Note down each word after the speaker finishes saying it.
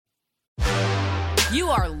You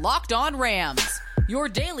are Locked On Rams, your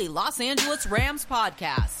daily Los Angeles Rams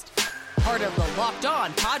podcast. Part of the Locked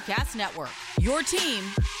On Podcast Network, your team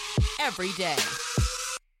every day.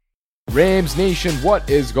 Rams Nation, what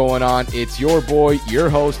is going on? It's your boy, your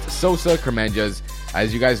host, Sosa Cremenjas.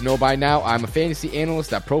 As you guys know by now, I'm a fantasy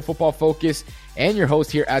analyst at Pro Football Focus and your host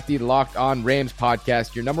here at the Locked On Rams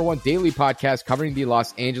podcast, your number one daily podcast covering the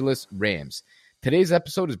Los Angeles Rams. Today's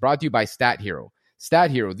episode is brought to you by Stat Hero.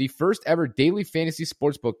 Stat Hero, the first ever daily fantasy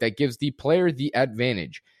sportsbook that gives the player the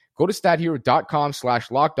advantage. Go to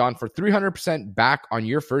stathero.com/lockedon for 300% back on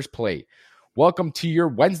your first play. Welcome to your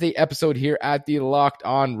Wednesday episode here at the Locked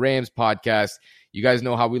On Rams podcast. You guys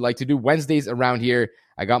know how we like to do Wednesdays around here.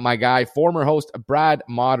 I got my guy, former host Brad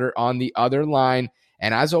Motter, on the other line.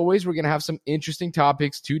 And as always, we're going to have some interesting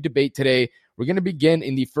topics to debate today. We're going to begin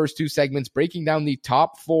in the first two segments, breaking down the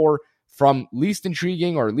top four from least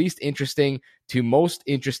intriguing or least interesting to most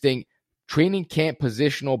interesting training camp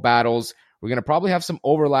positional battles. We're going to probably have some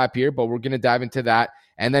overlap here, but we're going to dive into that.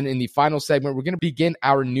 And then in the final segment, we're going to begin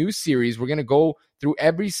our new series. We're going to go through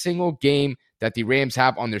every single game that the Rams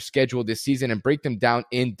have on their schedule this season and break them down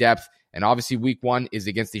in depth. And obviously week one is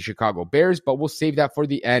against the Chicago Bears, but we'll save that for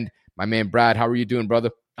the end. My man, Brad, how are you doing,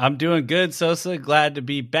 brother? I'm doing good, Sosa. Glad to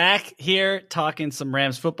be back here talking some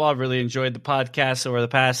Rams football. I've really enjoyed the podcast over the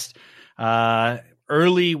past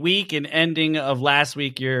early week and ending of last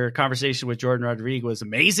week. Your conversation with Jordan Rodriguez was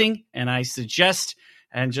amazing, and I suggest,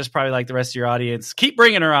 and just probably like the rest of your audience, keep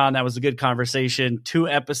bringing her on. That was a good conversation. 2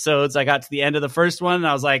 episodes. I got to the end of the first one, and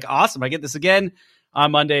I was like, awesome, I get this again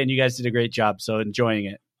on Monday, and you guys did a great job, so enjoying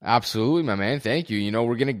it. Absolutely, my man. Thank you. You know,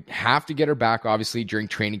 we're going to have to get her back, obviously, during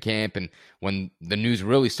training camp and when the news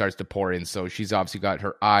really starts to pour in. So she's obviously got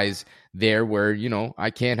her eyes there where, you know, I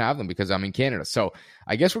can't have them because I'm in Canada. So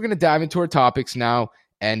I guess we're going to dive into our topics now.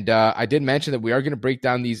 And I did mention that we are going to break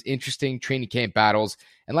down these interesting training camp battles.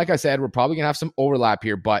 And like I said, we're probably going to have some overlap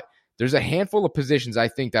here, but there's a handful of positions I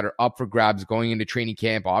think that are up for grabs going into training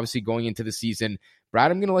camp, obviously going into the season. Brad,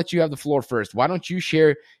 I'm going to let you have the floor first. Why don't you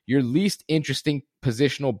share your least interesting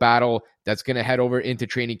positional battle that's going to head over into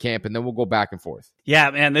training camp, and then we'll go back and forth. Yeah,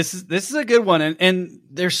 man, this is a good one. And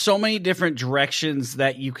there's so many different directions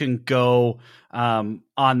that you can go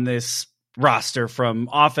on this roster, from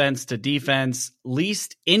offense to defense.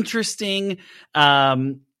 Least interesting.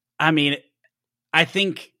 I mean, I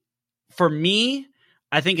think for me,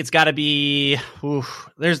 I think it's got to be,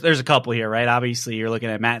 there's a couple here, right? Obviously, you're looking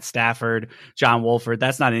at Matt Stafford, John Wolford.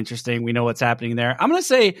 That's not interesting. We know what's happening there. I'm going to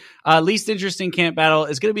say least interesting camp battle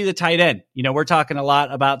is going to be the tight end. You know, we're talking a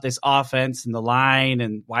lot about this offense and the line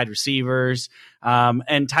and wide receivers.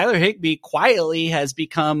 And Tyler Higbee quietly has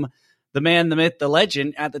become the man, the myth, the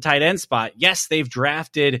legend at the tight end spot. Yes, they've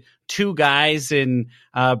drafted 2 guys in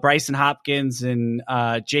Bryson Hopkins and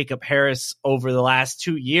Jacob Harris over the last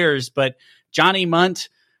 2 years, but Johnny Munt,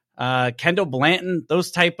 Kendall Blanton,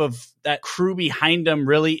 those type of, that crew behind them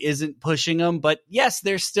really isn't pushing them. But yes,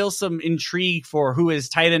 there's still some intrigue for who is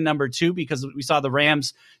tight end number 2, because we saw the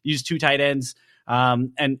Rams use 2 tight ends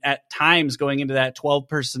and at times going into that 12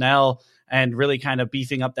 personnel and really kind of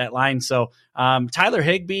beefing up that line. So Tyler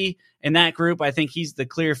Higbee in that group, I think he's the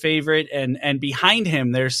clear favorite. And behind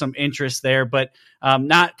him, there's some interest there, but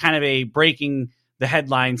not kind of a breaking the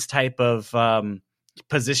headlines type of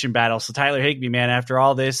position battle. So Tyler Higbee, man, after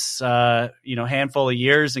all this, handful of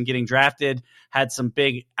years and getting drafted, had some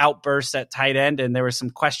big outbursts at tight end. And there were some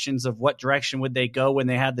questions of what direction would they go when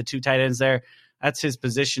they had the 2 tight ends there. That's his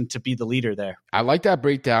position to be the leader there. I like that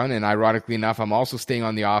breakdown. And ironically enough, I'm also staying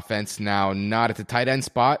on the offense now, not at the tight end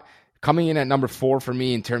spot. Coming in at number 4 for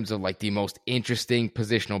me in terms of like the most interesting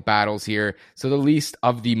positional battles here. So the least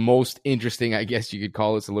of the most interesting, I guess you could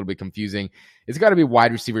call this a little bit confusing. It's got to be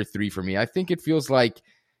wide receiver 3 for me. I think it feels like,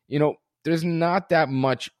 you know, there's not that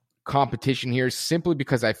much competition here simply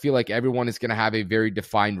because I feel like everyone is going to have a very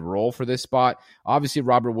defined role for this spot. Obviously,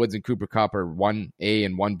 Robert Woods and Cooper Kupp are 1A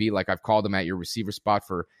and 1B, like I've called them at your receiver spot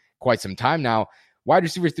for quite some time now. Wide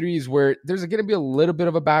receiver 3 is where there's going to be a little bit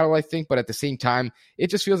of a battle, I think, but at the same time,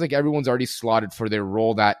 it just feels like everyone's already slotted for their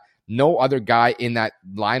role, that no other guy in that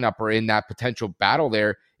lineup or in that potential battle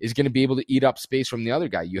there is going to be able to eat up space from the other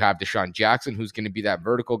guy. You have Deshaun Jackson, who's going to be that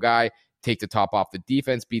vertical guy, take the top off the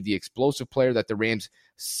defense, be the explosive player that the Rams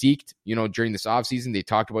seeked, during this offseason. They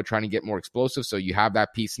talked about trying to get more explosive, so you have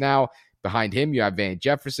that piece now. Behind him, you have Van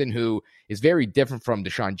Jefferson, who is very different from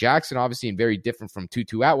Deshaun Jackson, obviously, and very different from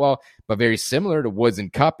Tutu Atwell, but very similar to Woods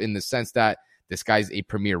and Kupp in the sense that this guy's a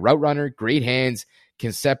premier route runner, great hands,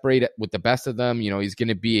 can separate with the best of them. He's going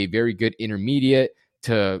to be a very good intermediate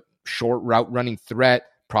to short route running threat,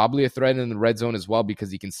 probably a threat in the red zone as well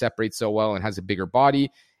because he can separate so well and has a bigger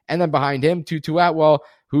body. And then behind him, Tutu Atwell,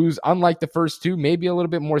 who's unlike the first two, maybe a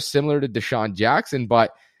little bit more similar to Deshaun Jackson,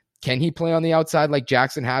 but can he play on the outside like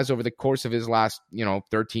Jackson has over the course of his last,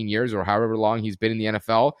 13 years or however long he's been in the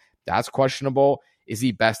NFL? That's questionable. Is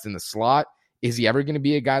he best in the slot? Is he ever going to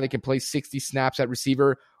be a guy that can play 60 snaps at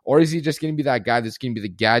receiver? Or is he just going to be that guy that's going to be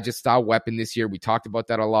the gadget style weapon this year? We talked about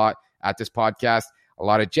that a lot at this podcast. A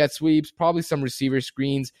lot of jet sweeps, probably some receiver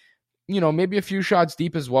screens, maybe a few shots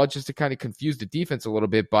deep as well, just to kind of confuse the defense a little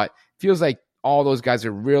bit. But feels like all those guys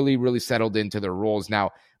are really, really settled into their roles.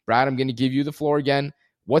 Now, Brad, I'm going to give you the floor again.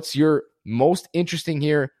 What's your most interesting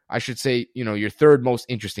here? I should say, your third most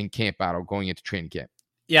interesting camp battle going into training camp.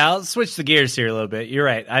 Yeah, I'll switch the gears here a little bit. You're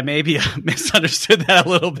right. I maybe misunderstood that a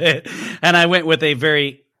little bit. And I went with a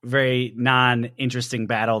very, very non-interesting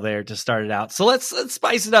battle there to start it out. So let's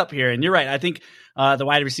spice it up here. And you're right. I think the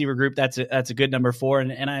wide receiver group, that's a good number 4.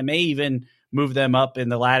 And I may even move them up in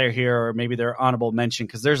the ladder here, or maybe they're honorable mention,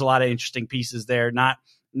 because there's a lot of interesting pieces there. Not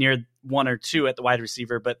near 1 or 2 at the wide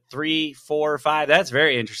receiver, but 3, 4, 5. That's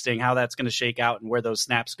very interesting how that's going to shake out and where those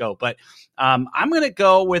snaps go. But I'm going to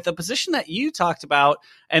go with a position that you talked about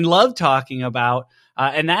and love talking about,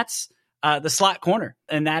 and that's the slot corner.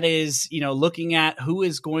 And that is, looking at who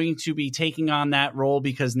is going to be taking on that role,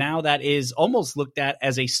 because now that is almost looked at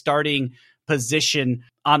as a starting position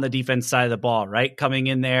on the defense side of the ball, right? Coming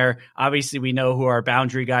in there, obviously we know who our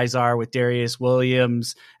boundary guys are with Darius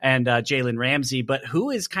Williams and Jalen Ramsey, but who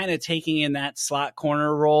is kind of taking in that slot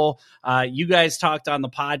corner role? You guys talked on the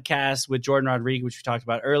podcast with Jordan Rodriguez, which we talked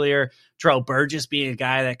about earlier, Terrell Burgess being a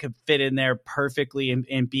guy that could fit in there perfectly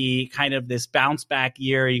and be kind of this bounce back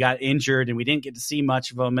year. He got injured and we didn't get to see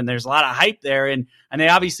much of him, and there's a lot of hype there, and they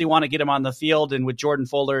obviously want to get him on the field. And with Jordan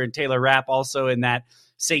Fuller and Taylor Rapp also in that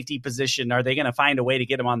safety position, are they going to find a way to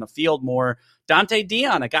get him on the field more? Dante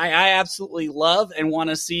Dion, a guy I absolutely love and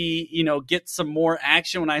want to see, get some more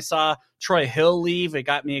action. When I saw Troy Hill leave, it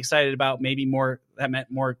got me excited about maybe more, that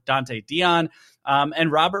meant more Dante Dion.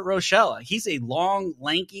 And Robert Rochelle, he's a long,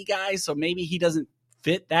 lanky guy, so maybe he doesn't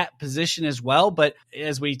fit that position as well. But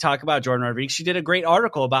as we talk about Jordan Rodriguez, she did a great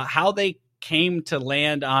article about how they came to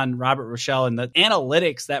land on Robert Rochelle and the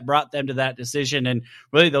analytics that brought them to that decision. And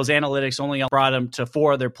really those analytics only brought him to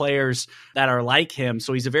 4 other players that are like him.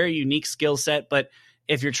 So he's a very unique skill set. But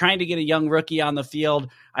if you're trying to get a young rookie on the field,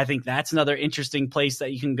 I think that's another interesting place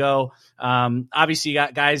that you can go. Obviously you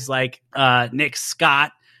got guys like Nick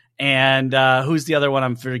Scott, and who's the other one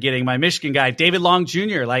I'm forgetting? My Michigan guy, David Long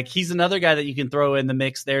Jr. Like, he's another guy that you can throw in the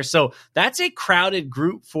mix there. So that's a crowded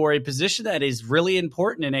group for a position that is really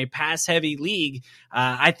important in a pass-heavy league.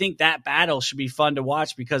 I think that battle should be fun to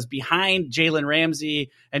watch, because behind Jalen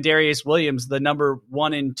Ramsey and Darius Williams, the number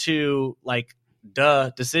 1 and 2,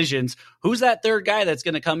 decisions, who's that third guy that's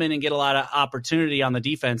going to come in and get a lot of opportunity on the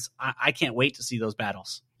defense? I can't wait to see those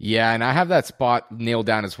battles. Yeah, and I have that spot nailed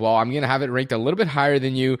down as well. I'm going to have it ranked a little bit higher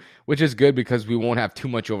than you, which is good because we won't have too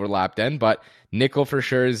much overlap then. But nickel for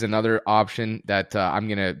sure is another option that I'm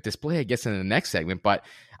going to display, I guess, in the next segment. But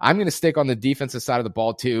I'm going to stick on the defensive side of the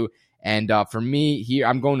ball too. And for me here,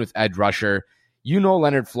 I'm going with edge rusher.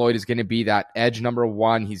 Leonard Floyd is going to be that edge number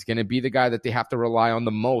 1. He's going to be the guy that they have to rely on the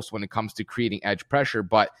most when it comes to creating edge pressure.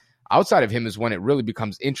 But outside of him is when it really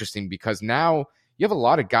becomes interesting, because now you have a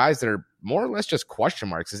lot of guys that are more or less just question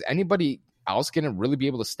marks. Is anybody else going to really be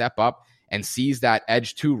able to step up and seize that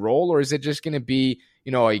edge 2 role? Or is it just going to be,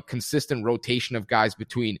 a consistent rotation of guys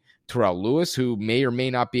between Terrell Lewis, who may or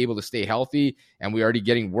may not be able to stay healthy, and we're already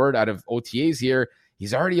getting word out of OTAs here,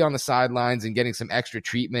 he's already on the sidelines and getting some extra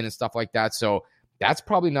treatment and stuff like that. So that's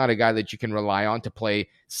probably not a guy that you can rely on to play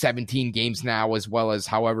 17 games now, as well as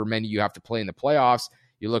however many you have to play in the playoffs.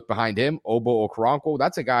 You look behind him, Obo Okoronkwo,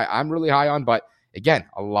 that's a guy I'm really high on, but again,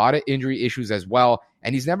 a lot of injury issues as well.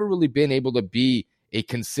 And he's never really been able to be a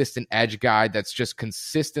consistent edge guy that's just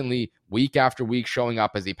consistently week after week showing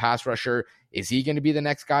up as a pass rusher. Is he going to be the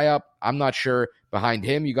next guy up? I'm not sure. Behind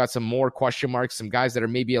him, you got some more question marks, some guys that are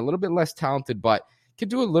maybe a little bit less talented, but can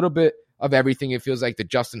do a little bit of everything. It feels like the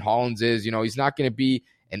Justin Hollins is. He's not going to be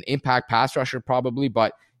an impact pass rusher probably,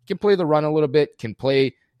 but can play the run a little bit, can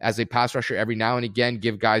play as a pass rusher every now and again,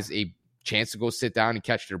 give guys a chance to go sit down and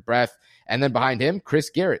catch their breath. And then behind him, Chris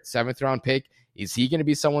Garrett, 7th round pick. Is he going to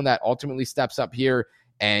be someone that ultimately steps up here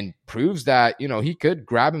and proves that, he could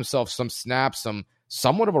grab himself some snaps,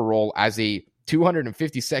 somewhat of a role as a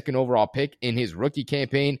 252nd overall pick in his rookie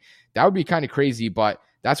campaign? That would be kind of crazy, but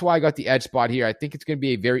that's why I got the edge spot here. I think it's going to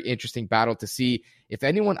be a very interesting battle to see if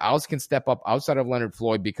anyone else can step up outside of Leonard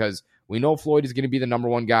Floyd, because we know Floyd is going to be the number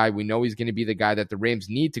 1 guy. We know he's going to be the guy that the Rams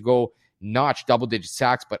need to go notch double-digit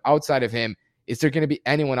sacks, but outside of him, is there going to be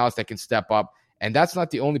anyone else that can step up And that's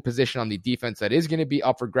not the only position on the defense that is going to be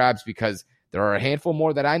up for grabs, because there are a handful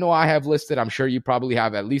more that I know I have listed. I'm sure you probably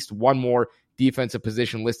have at least one more defensive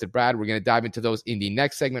position listed, Brad. We're going to dive into those in the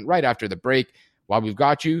next segment right after the break. While we've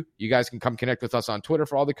got you, you guys can come connect with us on Twitter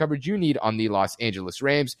for all the coverage you need on the Los Angeles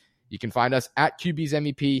Rams. You can find us at QB's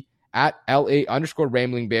MEP, at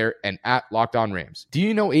LA_Rambling Bear, and at Locked On Rams. Do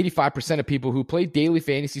you know 85% of people who play daily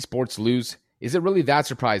fantasy sports lose? Is it really that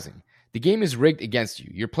surprising? The game is rigged against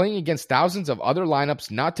you. You're playing against thousands of other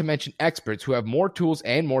lineups, not to mention experts who have more tools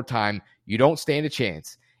and more time. You don't stand a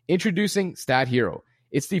chance. Introducing Stat Hero.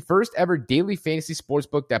 It's the first ever daily fantasy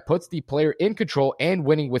sportsbook that puts the player in control and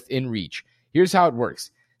winning within reach. Here's how it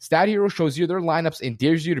works. Stat Hero shows you their lineups and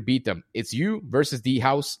dares you to beat them. It's you versus the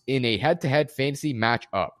house in a head-to-head fantasy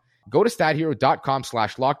matchup. Go to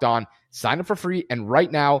stathero.com/lockedon, sign up for free, and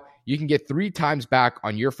right now you can get 3 times back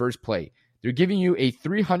on your first play. They're giving you a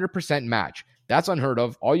 300% match. That's unheard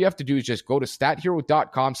of. All you have to do is just go to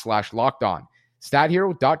stathero.com/lockedon.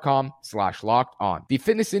 stathero.com/lockedon. The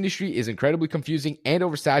fitness industry is incredibly confusing and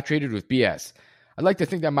oversaturated with BS. I'd like to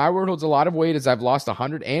think that my word holds a lot of weight, as I've lost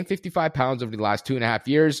 155 pounds over the last 2.5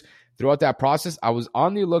 years. Throughout that process, I was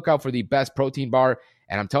on the lookout for the best protein bar,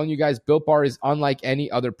 and I'm telling you guys, Built Bar is unlike any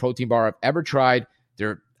other protein bar I've ever tried.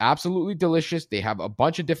 They're absolutely delicious. They have a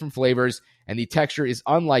bunch of different flavors, and the texture is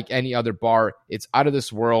unlike any other bar. It's out of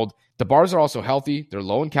this world. The bars are also healthy. They're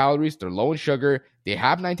low in calories. They're low in sugar. They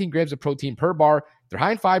have 19 grams of protein per bar. They're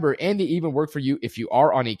high in fiber, and they even work for you if you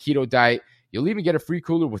are on a keto diet. You'll even get a free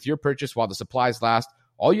cooler with your purchase while the supplies last.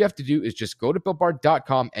 All you have to do is just go to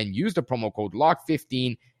BuiltBar.com and use the promo code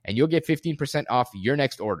LOCK15, and you'll get 15% off your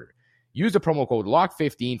next order. Use the promo code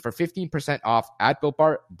LOCK15 for 15% off at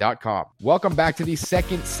BuiltBar.com. Welcome back to the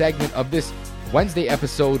second segment of this Wednesday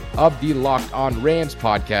episode of the Locked On Rams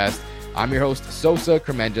podcast. I'm your host, Sosa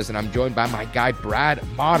Kremenjas, and I'm joined by my guy, Brad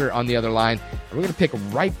Motter, on the other line. And we're going to pick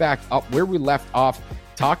right back up where we left off,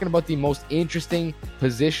 talking about the most interesting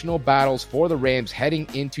positional battles for the Rams heading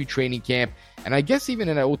into training camp. And I guess even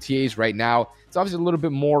in OTAs right now, it's obviously a little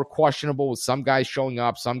bit more questionable with some guys showing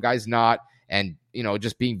up, some guys not, and,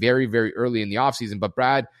 just being very, very early in the offseason. But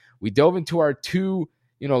Brad, we dove into our two,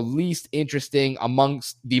 least interesting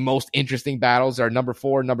amongst the most interesting battles, our number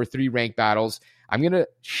 4, number 3 ranked battles. I'm going to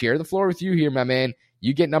share the floor with you here, my man.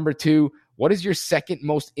 You get number 2. What is your second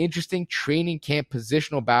most interesting training camp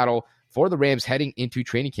positional battle for the Rams heading into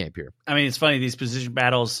training camp here? I mean, it's funny. These position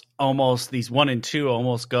battles these 1 and 2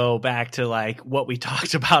 almost go back to like what we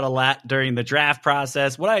talked about a lot during the draft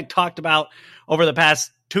process. What I talked about over the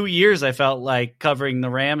past 2 years, I felt like covering the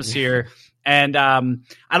Rams here. And I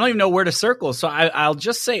don't even know where to circle. So I'll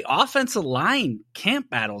just say offensive line camp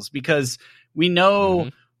battles, because we know,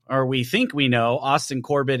 or we think we know, Austin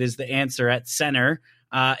Corbett is the answer at center.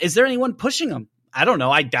 Is there anyone pushing him? I don't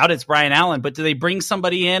know. I doubt it's Brian Allen, but do they bring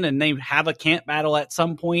somebody in and they have a camp battle at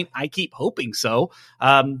some point? I keep hoping so.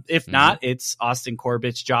 If not, it's Austin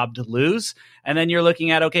Corbett's job to lose. And then you're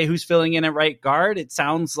looking at, okay, who's filling in at right guard? It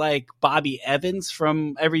sounds like Bobby Evans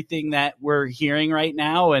from everything that we're hearing right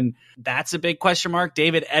now. And that's a big question mark.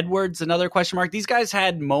 David Edwards, another question mark. These guys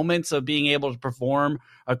had moments of being able to perform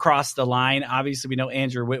across the line. Obviously, we know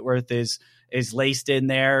Andrew Whitworth is laced in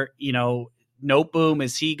there. Noteboom,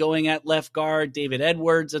 is he going at left guard? David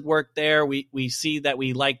Edwards had worked there. We see that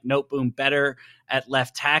we like Noteboom better at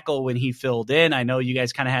left tackle when he filled in. I know you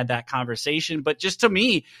guys kind of had that conversation, but just to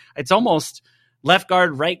me, it's almost left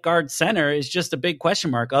guard, right guard, center is just a big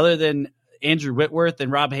question mark. Other than Andrew Whitworth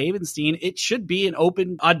and Rob Havenstein, it should be an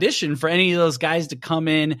open audition for any of those guys to come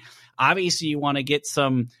in. Obviously, you want to get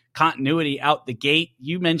some continuity out the gate.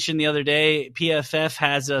 You mentioned the other day, PFF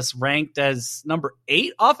has us ranked as number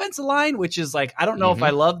 8 offensive line, which is like, I don't know if I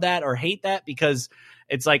love that or hate that, because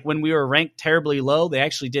it's like when we were ranked terribly low, they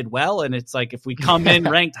actually did well. And it's like, if we come in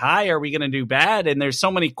ranked high, are we going to do bad? And there's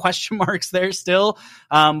so many question marks there still.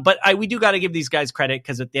 But we do got to give these guys credit,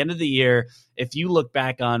 because at the end of the year, if you look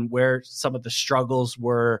back on where some of the struggles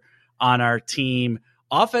were on our team,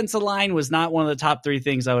 offensive line was not one of the top 3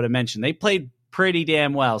 things I would have mentioned. They played pretty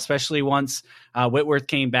damn well, especially once Whitworth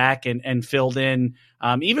came back and filled in.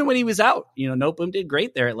 Even when he was out, Noteboom did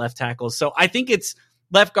great there at left tackle. So I think it's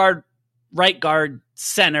left guard, right guard,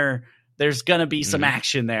 center. There's going to be some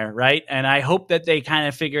action there, right? And I hope that they kind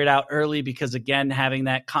of figure it out early, because again, having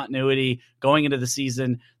that continuity going into the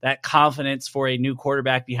season, that confidence for a new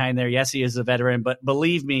quarterback behind there. Yes, he is a veteran, but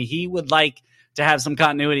believe me, he would like to have some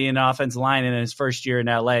continuity in the offensive line in his first year in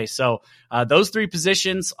LA. So those 3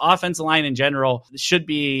 positions, offensive line in general, should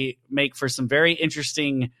make for some very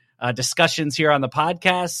interesting discussions here on the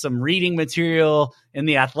podcast, some reading material in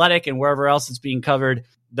The Athletic and wherever else it's being covered.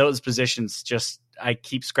 Those positions just I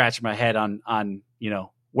keep scratching my head on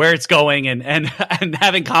where it's going and and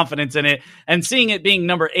having confidence in it and seeing it being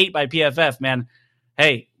number 8 by PFF, man.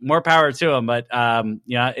 Hey, more power to him, but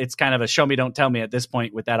it's kind of a show me, don't tell me at this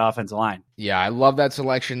point with that offensive line. Yeah, I love that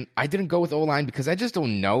selection. I didn't go with O-line because I just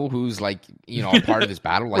don't know who's a part of this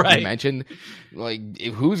battle. Like right. You mentioned,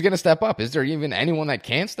 who's going to step up? Is there even anyone that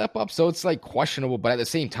can step up? So it's questionable, but at the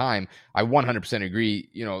same time, I 100% agree.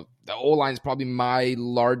 The O-line is probably my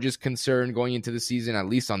largest concern going into the season, at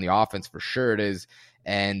least on the offense for sure it is.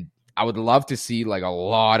 And I would love to see a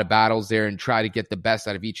lot of battles there and try to get the best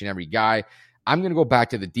out of each and every guy. I'm going to go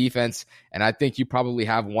back to the defense, and I think you probably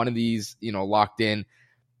have one of these, locked in.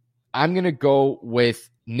 I'm going to go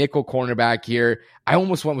with nickel cornerback here. I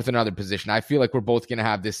almost went with another position. I feel like we're both going to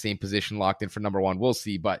have this same position locked in for number 1. We'll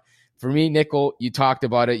see. But for me, nickel, you talked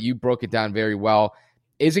about it. You broke it down very well.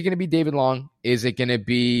 Is it going to be David Long? Is it going to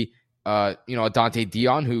be Dante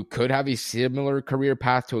Dion, who could have a similar career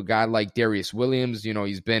path to a guy like Darius Williams?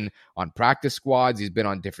 He's been on practice squads. He's been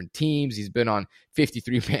on different teams. He's been on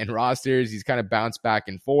 53-man rosters. He's kind of bounced back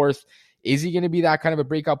and forth. Is he going to be that kind of a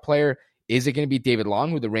breakout player? Is it going to be David Long,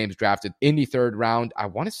 who the Rams drafted in the 3rd round? I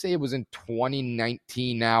want to say it was in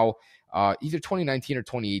 2019 now, either 2019 or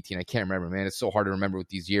 2018. I can't remember, man. It's so hard to remember with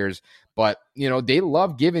these years. But, they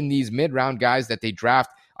love giving these mid-round guys that they draft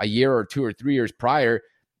a year or 2 or 3 years prior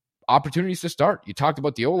opportunities to start. You talked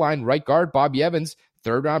about the O-line, right guard, Bobby Evans,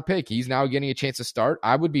 3rd round pick. He's now getting a chance to start.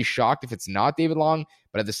 I would be shocked if it's not David Long,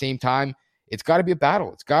 but at the same time, it's got to be a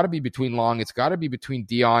battle. It's got to be between Long. It's got to be between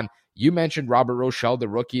Dion. You mentioned Robert Rochelle, the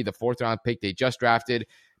rookie, the 4th round pick they just drafted.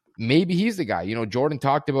 Maybe he's the guy. Jordan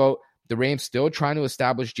talked about the Rams still trying to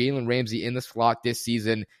establish Jalen Ramsey in the slot this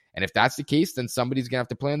season. And if that's the case, then somebody's going to have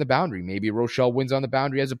to play on the boundary. Maybe Rochelle wins on the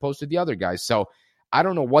boundary as opposed to the other guys. So I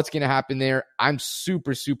don't know what's going to happen there. I'm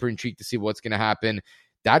super, super intrigued to see what's going to happen.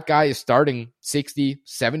 That guy is starting 60,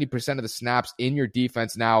 70% of the snaps in your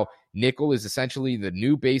defense now. Nickel is essentially the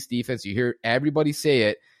new base defense. You hear everybody say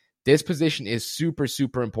it. This position is super,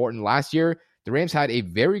 super important. Last year, the Rams had a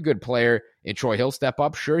very good player in Troy Hill step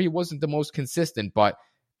up. Sure, he wasn't the most consistent, but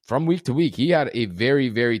from week to week, he had a very,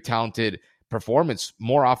 very talented performance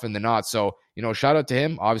more often than not. So, shout out to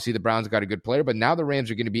him. Obviously, the Browns got a good player, but now the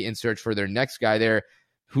Rams are going to be in search for their next guy there.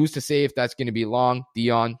 Who's to say if that's going to be Long,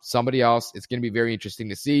 Dion, somebody else? It's going to be very interesting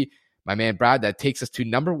to see. My man, Brad, that takes us to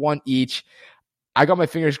number 1 each. I got my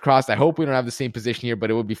fingers crossed. I hope we don't have the same position here,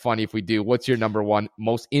 but it would be funny if we do. What's your number 1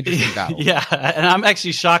 most interesting battle? Yeah, and I'm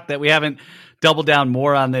actually shocked that we haven't doubled down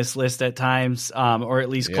more on this list at times, or at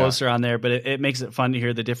least closer on there, but it makes it fun to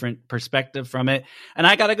hear the different perspective from it. And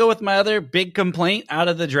I got to go with my other big complaint out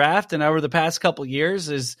of the draft and over the past couple years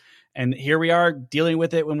is, and here we are dealing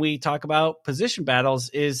with it when we talk about position battles,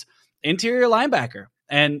 is interior linebacker.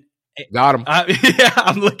 And got him.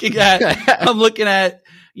 I'm looking at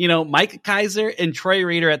Micah Kaiser and Troy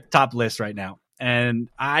Reeder at the top list right now. And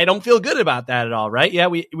I don't feel good about that at all, right? Yeah,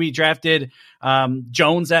 we drafted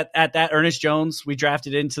Jones at that, Ernest Jones. We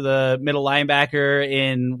drafted into the middle linebacker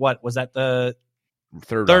in what was that, the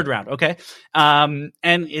third round. Okay. And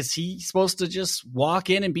is he supposed to just walk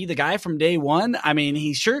in and be the guy from day one? I mean,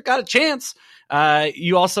 he sure got a chance.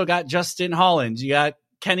 You also got Justin Hollins. You got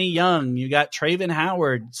Kenny Young, you got Traven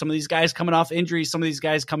Howard, some of these guys coming off injuries, some of these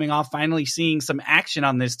guys coming off finally seeing some action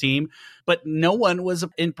on this team, but no one was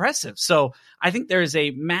impressive. So I think there is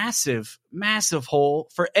a massive, massive hole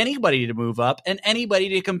for anybody to move up and anybody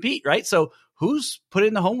to compete, right? So who's put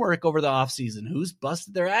in the homework over the offseason? Who's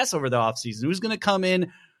busted their ass over the offseason? Who's going to come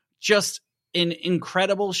in just in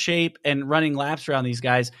incredible shape and running laps around these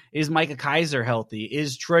guys? Is Micah Kaiser healthy?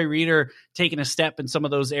 Is Troy Reeder taking a step in some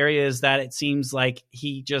of those areas that it seems like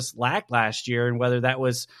he just lacked last year? And whether that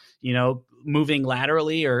was, moving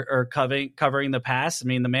laterally or covering the pass. I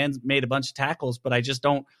mean, the man's made a bunch of tackles, but I just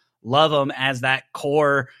don't love him as that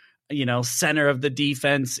core, center of the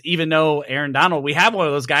defense. Even though Aaron Donald, we have one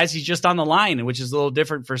of those guys, he's just on the line, which is a little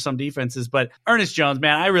different for some defenses. But Ernest Jones,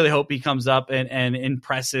 man, I really hope he comes up and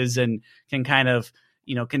impresses and can kind of,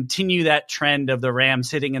 continue that trend of the Rams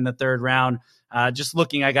hitting in the 3rd round. Just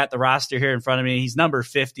looking, I got the roster here in front of me. He's number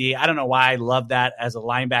 50. I don't know why I love that as a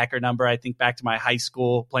linebacker number. I think back to my high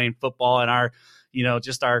school playing football, and our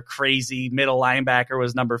crazy middle linebacker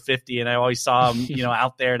was number 50. And I always saw him,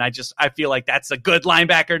 out there. And I feel like that's a good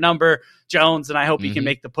linebacker number, Jones. And I hope he can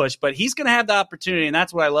make the push, but he's going to have the opportunity. And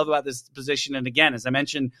that's what I love about this position. And again, as I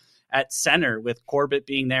mentioned at center with Corbett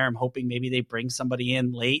being there, I'm hoping maybe they bring somebody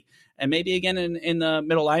in late, and maybe again in the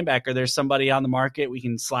middle linebacker, there's somebody on the market we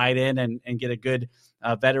can slide in and get a good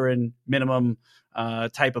veteran minimum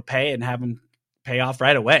type of pay and have them pay off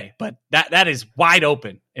right away. But that is wide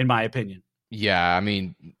open in my opinion. Yeah, I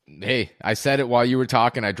mean, hey, I said it while you were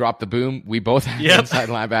talking. I dropped the boom. We both have an inside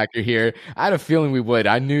linebacker here. I had a feeling we would.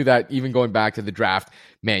 I knew that even going back to the draft,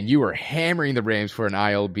 man, you were hammering the Rams for an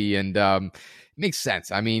ILB, and it makes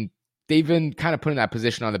sense. I mean, they've been kind of putting that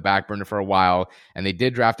position on the back burner for a while, and they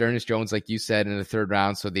did draft Ernest Jones, like you said, in the 3rd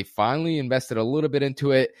round, so they finally invested a little bit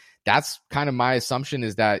into it. That's kind of my assumption,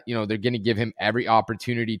 is that, you know, they're going to give him every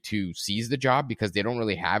opportunity to seize the job because they don't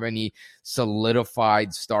really have any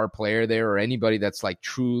solidified star player there or anybody that's like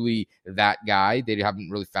truly that guy. They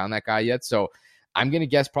haven't really found that guy yet. So I'm going to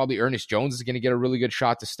guess probably Ernest Jones is going to get a really good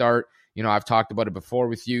shot to start. You know, I've talked about it before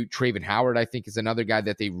with you. Travin Howard, I think, is another guy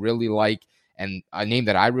that they really like, and a name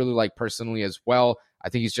that I really like personally as well. I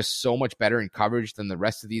think he's just so much better in coverage than the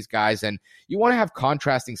rest of these guys. And you want to have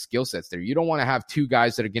contrasting skill sets there. You don't want to have two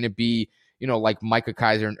guys that are going to be, you know, like Micah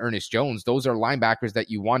Kaiser and Ernest Jones. Those are linebackers that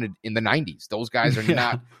you wanted in the 90s. Those guys are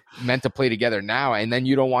not meant to play together now. And then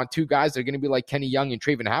you don't want two guys that are going to be like Kenny Young and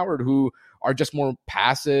Travin Howard, who are just more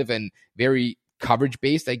passive and very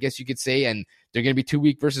coverage-based, I guess you could say, and they're going to be too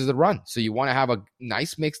weak versus the run. So you want to have a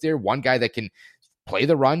nice mix there. One guy that can play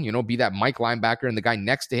the run, you know, be that Mike linebacker, and the guy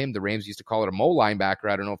next to him, the Rams used to call it a Mo linebacker.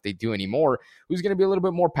 I don't know if they do anymore, who's going to be a little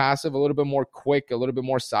bit more passive, a little bit more quick, a little bit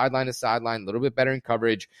more sideline to sideline, a little bit better in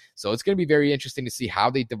coverage. So it's going to be very interesting to see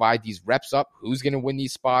how they divide these reps up, who's going to win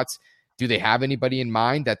these spots. Do they have anybody in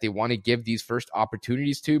mind that they want to give these first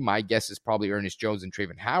opportunities to? My guess is probably Ernest Jones and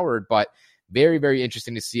Travin Howard, but very, very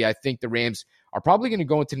interesting to see. I think the Rams are probably going to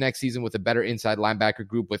go into next season with a better inside linebacker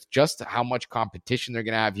group with just how much competition they're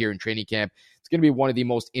going to have here in training camp. It's going to be one of the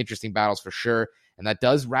most interesting battles for sure. And that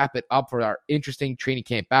does wrap it up for our interesting training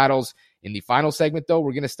camp battles. In the final segment, though,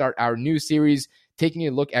 we're going to start our new series, taking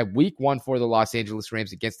a look at week 1 for the Los Angeles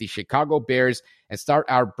Rams against the Chicago Bears, and start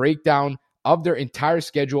our breakdown of their entire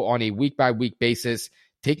schedule on a week-by-week basis,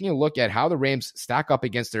 taking a look at how the Rams stack up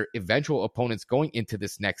against their eventual opponents going into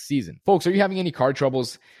this next season. Folks, are you having any car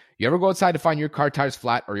troubles? You ever go outside to find your car tires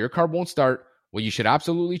flat or your car won't start? Well, you should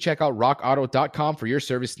absolutely check out rockauto.com for your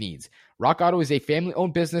service needs. Rock Auto is a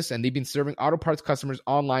family-owned business, and they've been serving auto parts customers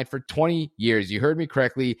online for 20 years. You heard me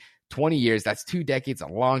correctly, 20 years. That's 2 decades, a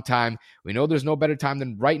long time. We know there's no better time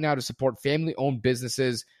than right now to support family-owned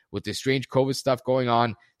businesses with this strange COVID stuff going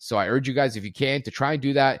on. So I urge you guys, if you can, to try and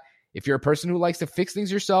do that. If you're a person who likes to fix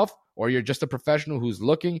things yourself, or you're just a professional who's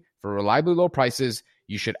looking for reliably low prices,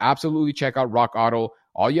 you should absolutely check out Rock Auto.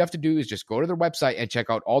 All you have to do is just go to their website and check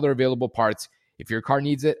out all their available parts. If your car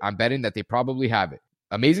needs it, I'm betting that they probably have it.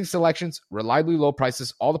 Amazing selections, reliably low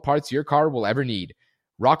prices, all the parts your car will ever need.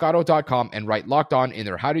 RockAuto.com, and write Locked On in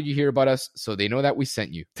their How Did You Hear About Us so they know that we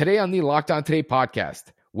sent you. Today on the Locked On Today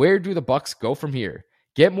podcast, where do the Bucs go from here?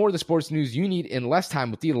 Get more of the sports news you need in less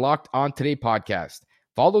time with the Locked On Today podcast.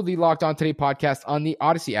 Follow the Locked On Today podcast on the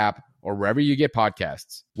Odyssey app or wherever you get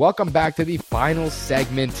podcasts. Welcome back to the final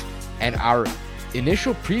segment and our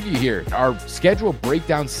initial preview here, our schedule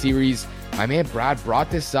breakdown series. My man Brad brought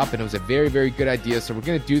this up, and it was a very, very good idea. So we're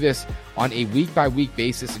going to do this on a week-by-week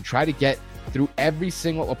basis and try to get through every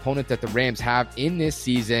single opponent that the Rams have in this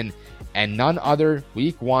season, and none other,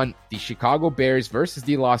 week 1, the Chicago Bears versus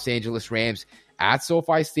the Los Angeles Rams at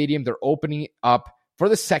SoFi Stadium. They're opening up for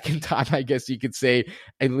the second time, I guess you could say,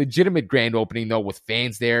 a legitimate grand opening, though, with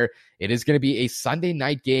fans there. It is going to be a Sunday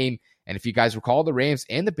night game. And if you guys recall, the Rams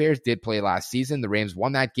and the Bears did play last season. The Rams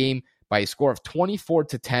won that game by a score of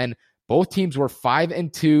 24-10. Both teams were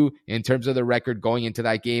 5-2 in terms of the record going into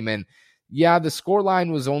that game. And yeah, the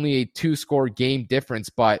scoreline was only a 2-score game difference,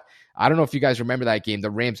 but I don't know if you guys remember that game.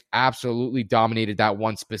 The Rams absolutely dominated that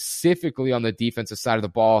one, specifically on the defensive side of the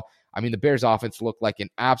ball. I mean, the Bears offense looked like an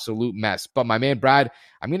absolute mess. But my man, Brad,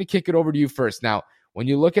 I'm going to kick it over to you first. Now, when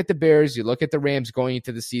you look at the Bears, you look at the Rams going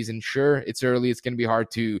into the season, sure, it's early. It's going to be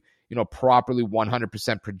hard to, properly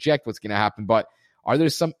 100% project what's going to happen. But are there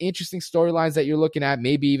some interesting storylines that you're looking at?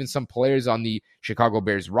 Maybe even some players on the Chicago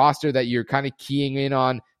Bears roster that you're kind of keying in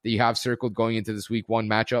on that you have circled going into this week 1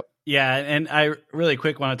 matchup? Yeah, and I really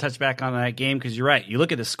quick want to touch back on that game because you're right. You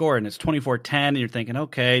look at the score and it's 24-10 and you're thinking,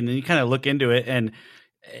 okay, and then you kind of look into it and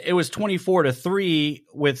it was 24-3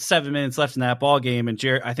 with 7 minutes left in that ball game, and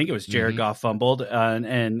I think it was Jared Goff fumbled,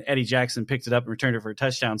 and Eddie Jackson picked it up and returned it for a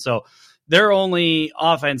touchdown. So their only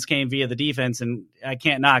offense came via the defense, and I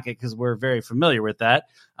can't knock it because we're very familiar with that,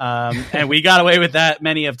 and we got away with that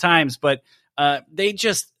many of times. But it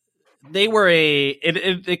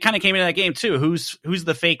kind of came into that game too. Who's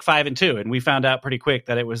the fake 5-2? And we found out pretty quick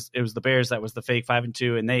that it was the Bears that was the fake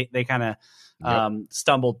 5-2, and they kind of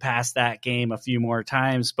stumbled past that game a few more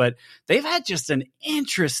times. But they've had just an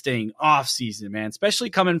interesting offseason, man,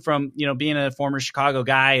 especially coming from, being a former Chicago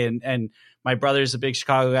guy and my brother's a big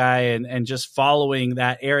Chicago guy, and just following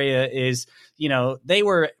that area is, they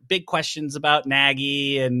were big questions about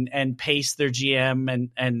Nagy and Pace, their GM.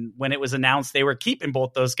 And when it was announced they were keeping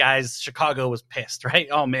both those guys, Chicago was pissed, right?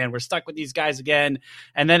 Oh man, we're stuck with these guys again.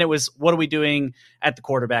 And then it was, what are we doing at the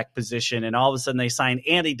quarterback position? And all of a sudden they signed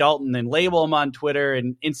Andy Dalton and label him on Twitter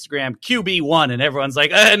and Instagram QB1. And everyone's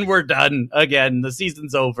like, and we're done again. The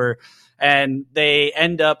season's over. And they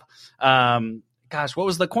end up, what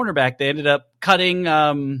was the cornerback? They ended up cutting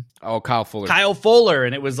Kyle Fuller. Kyle Fuller,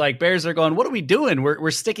 and it was like Bears are going, what are we doing?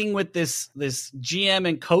 We're sticking with this GM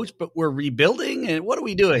and coach, but we're rebuilding, and what are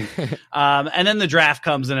we doing? And then the draft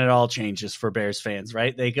comes and it all changes for Bears fans,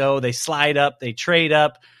 right? They slide up, they trade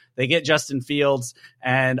up, they get Justin Fields,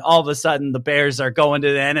 and all of a sudden the Bears are going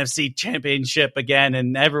to the NFC Championship again,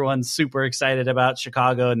 and everyone's super excited about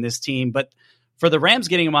Chicago and this team. But for the Rams,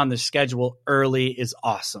 getting them on the schedule early is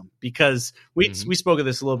awesome, because we spoke of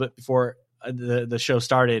this a little bit before the show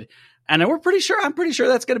started, and I'm pretty sure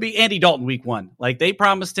that's going to be Andy Dalton week 1. Like, they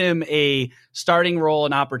promised him a starting role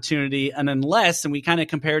and opportunity, and we kind of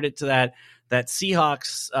compared it to that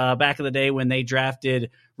Seahawks back in the day when they drafted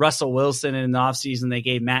Russell Wilson, and in the offseason they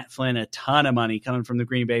gave Matt Flynn a ton of money coming from the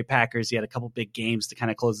Green Bay Packers. He had a couple big games to kind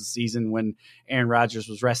of close the season when Aaron Rodgers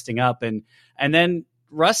was resting up, and then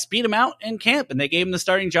Russ beat him out in camp, and they gave him the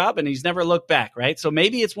starting job, and he's never looked back, right? So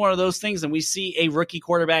maybe it's one of those things, and we see a rookie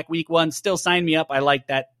quarterback week 1. Still, sign me up. I like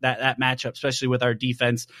that matchup, especially with our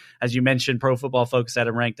defense. As you mentioned, Pro Football Focus had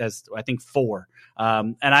him ranked as, I think, 4.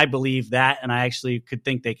 And I believe that, and I actually could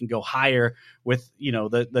think they can go higher with,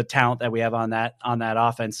 the talent that we have on that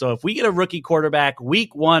offense. So if we get a rookie quarterback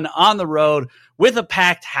week 1 on the road with a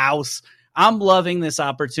packed house, I'm loving this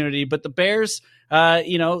opportunity. But the Bears,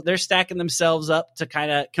 they're stacking themselves up to kind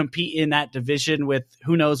of compete in that division with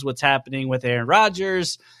who knows what's happening with Aaron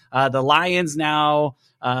Rodgers. The Lions now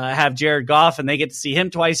have Jared Goff, and they get to see him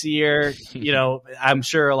twice a year. I'm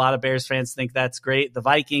sure a lot of Bears fans think that's great. The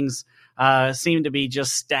Vikings seem to be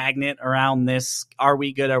just stagnant around this "are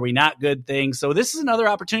we good, are we not good" thing. So this is another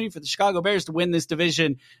opportunity for the Chicago Bears to win this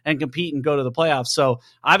division and compete and go to the playoffs. So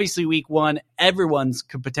obviously week 1, everyone's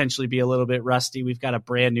could potentially be a little bit rusty. We've got a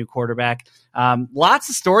brand new quarterback. Lots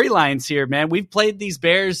of storylines here, man. We've played these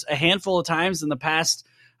Bears a handful of times in the past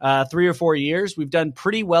 3 or 4 years. We've done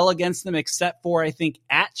pretty well against them, except for, I think,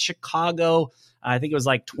 at Chicago. I think it was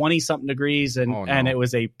like 20-something degrees, and it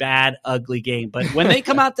was a bad, ugly game. But when they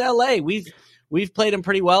come out to LA, we've played them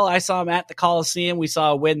pretty well. I saw them at the Coliseum. We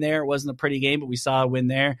saw a win there. It wasn't a pretty game, but we saw a win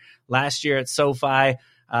there. Last year at SoFi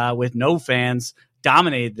with no fans,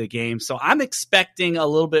 dominated the game. So I'm expecting a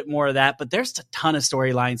little bit more of that. But there's a ton of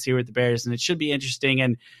storylines here with the Bears, and it should be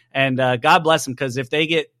interesting. And God bless them, because if they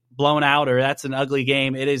get blown out or that's an ugly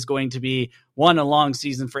game, it is going to be a long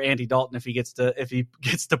season for Andy Dalton if he gets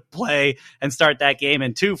to play and start that game,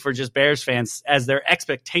 and 2 for just Bears fans, as their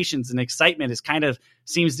expectations and excitement is kind of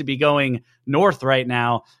seems to be going north right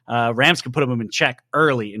now. Rams can put them in check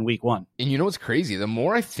early in week 1. And you know what's crazy? The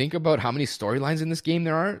more I think about how many storylines in this game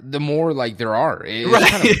there are, the more there are. It's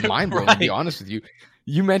kind of mind-blowing, to be honest with you.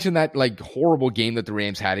 You mentioned that horrible game that the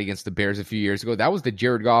Rams had against the Bears a few years ago. That was the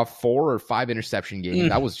Jared Goff 4 or 5 interception game.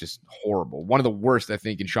 That was just horrible. One of the worst, I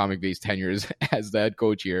think, in Sean McVay's tenure as the head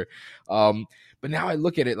coach here. But now I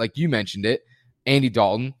look at it, like you mentioned it, Andy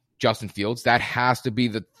Dalton, Justin Fields, that has to be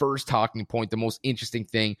the first talking point, the most interesting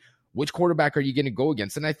thing. Which quarterback are you going to go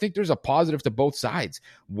against? And I think there's a positive to both sides.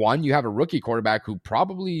 One, you have a rookie quarterback who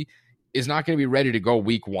probably is not going to be ready to go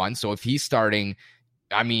week 1. So if he's starting,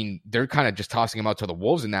 I mean, they're kind of just tossing him out to the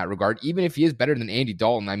wolves in that regard. Even if he is better than Andy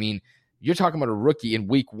Dalton, I mean, you're talking about a rookie in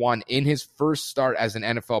week 1 in his first start as an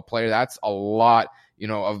NFL player. That's a lot,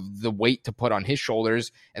 of the weight to put on his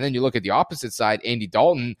shoulders. And then you look at the opposite side, Andy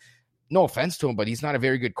Dalton, no offense to him, but he's not a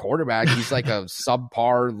very good quarterback. He's like a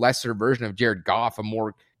subpar, lesser version of Jared Goff, a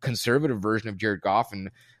more conservative version of Jared Goff. And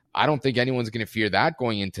I don't think anyone's going to fear that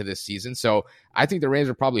going into this season. So I think the Rams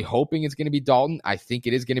are probably hoping it's going to be Dalton. I think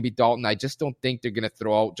it is going to be Dalton. I just don't think they're going to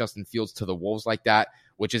throw out Justin Fields to the wolves like that,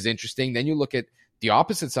 which is interesting. Then you look at the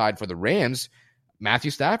opposite side for the Rams,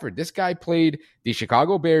 Matthew Stafford. This guy played the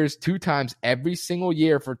Chicago Bears 2 times every single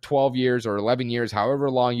year for 12 years or 11 years,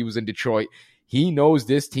 however long he was in Detroit. He knows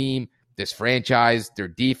this team, this franchise, their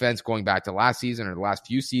defense going back to last season or the last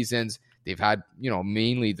few seasons. They've had,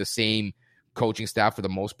 mainly the same coaching staff for the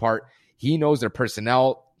most part. He knows their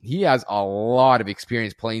personnel. He has a lot of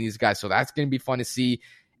experience playing these guys, so that's going to be fun to see.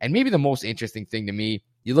 And maybe the most interesting thing to me,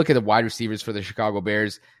 you look at the wide receivers for the Chicago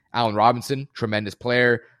Bears. Allen Robinson, tremendous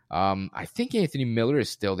player. I think Anthony Miller is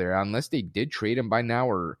still there, unless they did trade him by now,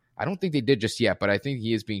 or I don't think they did just yet, but I think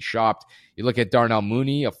he is being shopped. You look at Darnell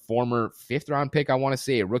Mooney, a former 5th-round pick, I want to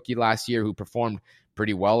say, a rookie last year who performed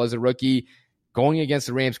pretty well as a rookie. Going against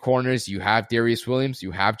the Rams corners, you have Darius Williams,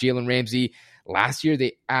 you have Jalen Ramsey. Last year,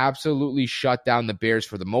 they absolutely shut down the Bears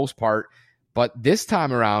for the most part. But this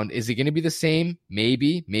time around, is it going to be the same?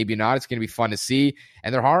 Maybe, maybe not. It's going to be fun to see.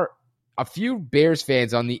 And there are a few Bears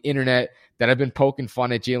fans on the internet that have been poking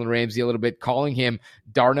fun at Jalen Ramsey a little bit, calling him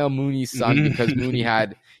Darnell Mooney's son because Mooney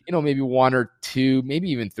had, maybe 1 or 2, maybe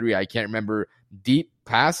even 3, I can't remember, deep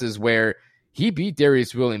passes where he beat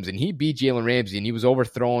Darius Williams and he beat Jalen Ramsey and he was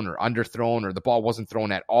overthrown or underthrown or the ball wasn't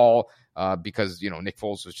thrown at all because, Nick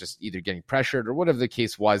Foles was just either getting pressured or whatever the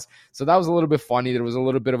case was. So that was a little bit funny. There was a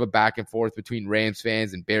little bit of a back and forth between Rams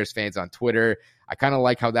fans and Bears fans on Twitter. I kind of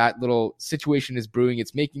like how that little situation is brewing.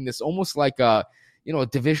 It's making this almost like a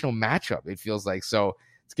divisional matchup, it feels like. So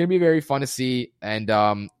it's going to be very fun to see. And,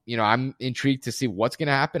 I'm intrigued to see what's going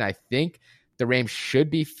to happen. I think the Rams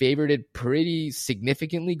should be favored pretty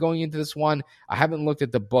significantly going into this one. I haven't looked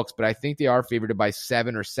at the books, but I think they are favored by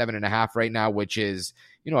 7 or 7.5 right now, which is,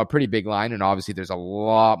 a pretty big line. And obviously there's a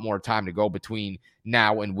lot more time to go between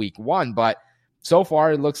now and week 1. But so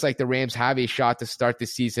far, it looks like the Rams have a shot to start the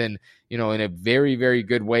season, in a very, very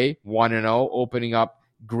good way, 1-0, opening up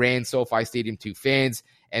Grand SoFi Stadium to fans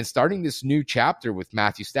and starting this new chapter with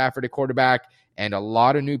Matthew Stafford at quarterback and a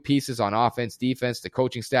lot of new pieces on offense, defense, the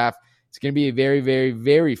coaching staff. It's going to be a very, very,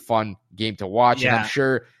 very fun game to watch. Yeah. And I'm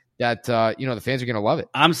sure that, the fans are going to love it.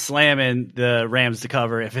 I'm slamming the Rams to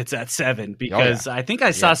cover if it's at 7 because I think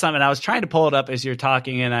I saw something. I was trying to pull it up as you're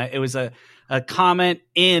talking, and it was a comment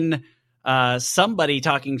in somebody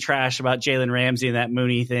talking trash about Jalen Ramsey and that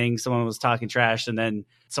Mooney thing. Someone was talking trash, and then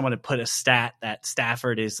someone had put a stat that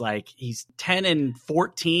Stafford is like, he's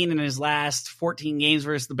 10-14 in his last 14 games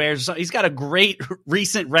versus the Bears. So he's got a great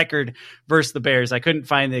recent record versus the Bears. I couldn't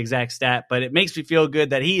find the exact stat, but it makes me feel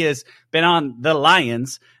good that he has been on the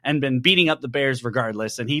Lions and been beating up the Bears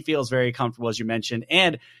regardless. And he feels very comfortable, as you mentioned.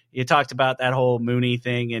 And you talked about that whole Mooney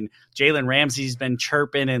thing, and Jalen Ramsey's been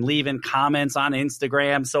chirping and leaving comments on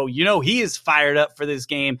Instagram. So, he is fired up for this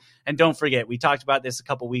game. And don't forget, we talked about this a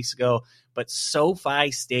couple weeks ago, but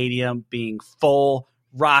SoFi Stadium being full,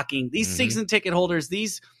 rocking. These season ticket holders,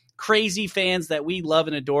 these crazy fans that we love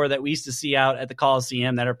and adore that we used to see out at the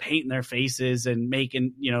Coliseum that are painting their faces and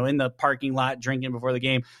making, in the parking lot, drinking before the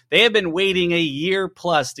game. They have been waiting a year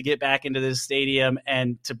plus to get back into this stadium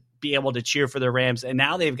and to be able to cheer for the Rams. And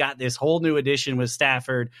now they've got this whole new addition with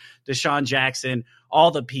Stafford, Deshaun Jackson,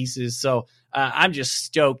 all the pieces. So I'm just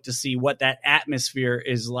stoked to see what that atmosphere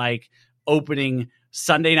is like opening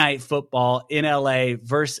Sunday Night Football in LA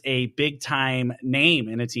versus a big time name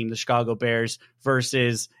in a team, the Chicago Bears,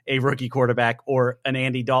 versus a rookie quarterback or an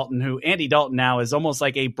Andy Dalton, who Andy Dalton now is almost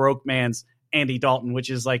like a broke man's Andy Dalton,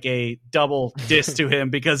 which is like a double diss to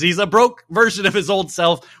him because he's a broke version of his old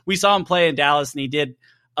self. We saw him play in Dallas and he did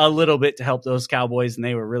a little bit to help those Cowboys, and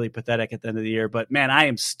they were really pathetic at the end of the year. But man, I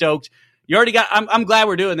am stoked. I'm glad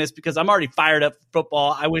we're doing this because I'm already fired up for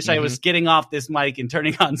football. I wish I was getting off this mic and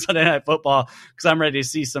turning on Sunday Night Football because I'm ready to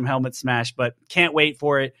see some helmet smash, but can't wait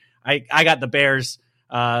for it. I got the Bears,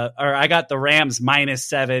 I got the Rams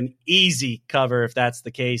 -7, easy cover if that's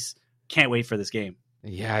the case. Can't wait for this game.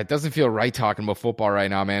 Yeah, it doesn't feel right talking about football right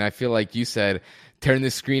now, man. I feel like you said, turn the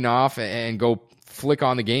screen off and go flick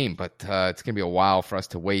on the game, but it's going to be a while for us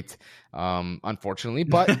to wait, unfortunately.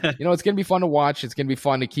 But, it's going to be fun to watch. It's going to be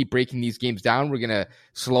fun to keep breaking these games down. We're going to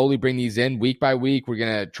slowly bring these in week by week. We're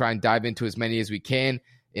going to try and dive into as many as we can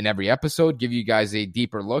in every episode, give you guys a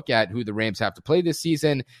deeper look at who the Rams have to play this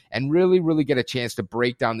season, and really, really get a chance to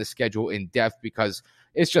break down the schedule in depth because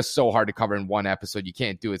it's just so hard to cover in one episode. You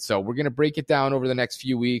can't do it. So we're going to break it down over the next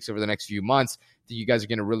few weeks, over the next few months. I think you guys are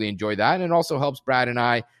going to really enjoy that. And it also helps Brad and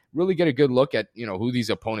I really get a good look at, who these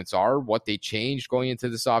opponents are, what they changed going into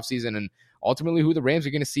this offseason, and ultimately who the Rams are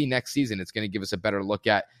going to see next season. It's going to give us a better look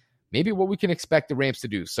at maybe what we can expect the Rams to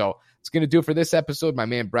do. So it's going to do it for this episode. My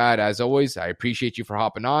man, Brad, as always, I appreciate you for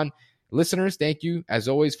hopping on. Listeners, thank you, as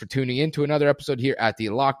always, for tuning in to another episode here at the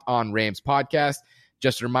Locked On Rams podcast.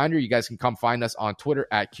 Just a reminder, you guys can come find us on Twitter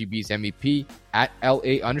at QB's MVP, at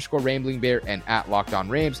LA_RamblingBear, and at Locked On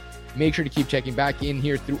Rams. Make sure to keep checking back in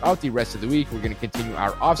here throughout the rest of the week. We're going to continue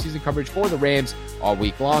our offseason coverage for the Rams all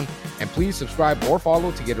week long. And please subscribe or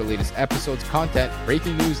follow to get our latest episodes, content,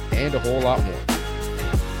 breaking news, and a whole lot more.